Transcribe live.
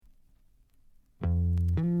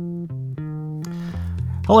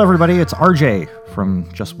Hello, everybody. It's RJ from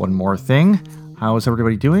Just One More Thing. How is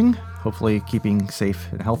everybody doing? Hopefully keeping safe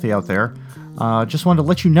and healthy out there. Just wanted to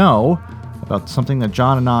let you know about something that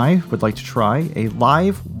John and I would like to try, a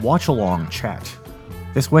live watch-along chat.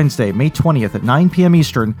 This Wednesday, May 20th at 9 p.m.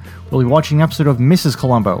 Eastern, we'll be watching an episode of Mrs.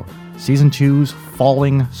 Columbo, Season 2's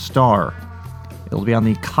Falling Star. It'll be on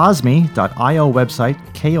the Cosmi.io website,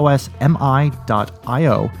 kosmi.io.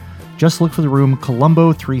 Just look for the room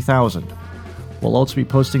Columbo 3000. We'll also be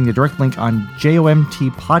posting the direct link on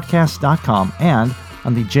jomtpodcast.com and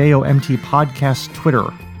on the JOMT Podcast Twitter.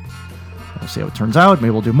 We'll see how it turns out. Maybe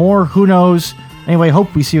we'll do more. Who knows? Anyway,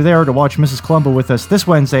 hope we see you there to watch Mrs. Columbo with us this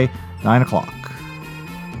Wednesday, 9 o'clock.